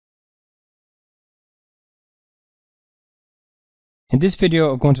In this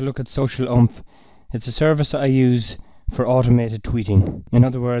video I'm going to look at Socialoomph. It's a service I use for automated tweeting. In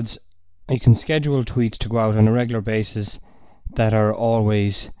other words, you can schedule tweets to go out on a regular basis that are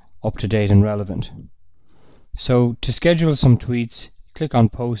always up to date and relevant. So to schedule some tweets, click on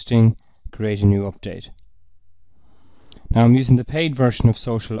Posting, create a new update. Now I'm using the paid version of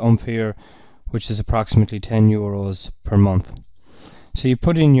Socialoomph here, which is approximately €10 per month. So you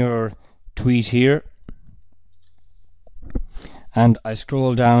put in your tweet here, and I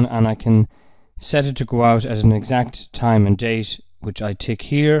scroll down and I can set it to go out at an exact time and date, which I tick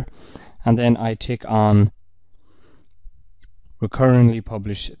here, and then I tick on recurringly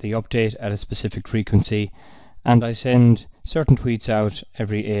publish the update at a specific frequency, and I send certain tweets out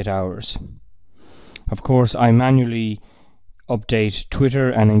every 8 hours. Of course, I manually update Twitter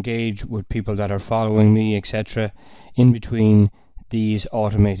and engage with people that are following me, etc., in between these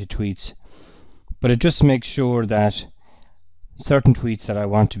automated tweets, but it just makes sure that certain tweets that I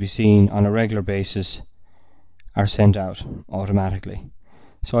want to be seen on a regular basis are sent out automatically.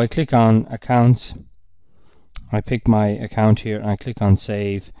 So I click on Accounts, I pick my account here and I click on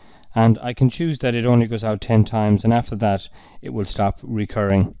Save, and I can choose that it only goes out 10 times, and after that it will stop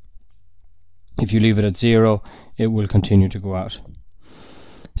recurring. If you leave it at 0, it will continue to go out.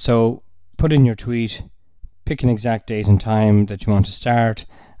 So put in your tweet, pick an exact date and time that you want to start,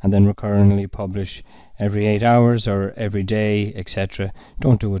 and then recurringly publish every 8 hours or every day, etc.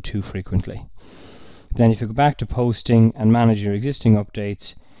 Don't do it too frequently. Then if you go back to Posting and manage your existing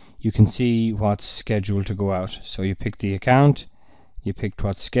updates, you can see what's scheduled to go out. So you pick the account, you picked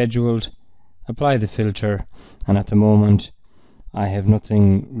what's scheduled, apply the filter, and at the moment I have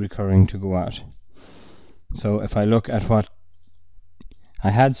nothing recurring to go out. So if I look at what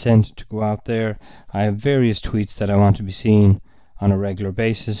I had sent to go out there, I have various tweets that I want to be seen on a regular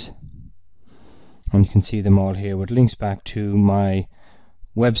basis, and you can see them all here with links back to my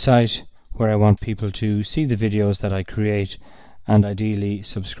website where I want people to see the videos that I create and ideally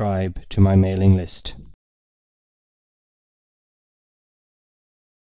subscribe to my mailing list.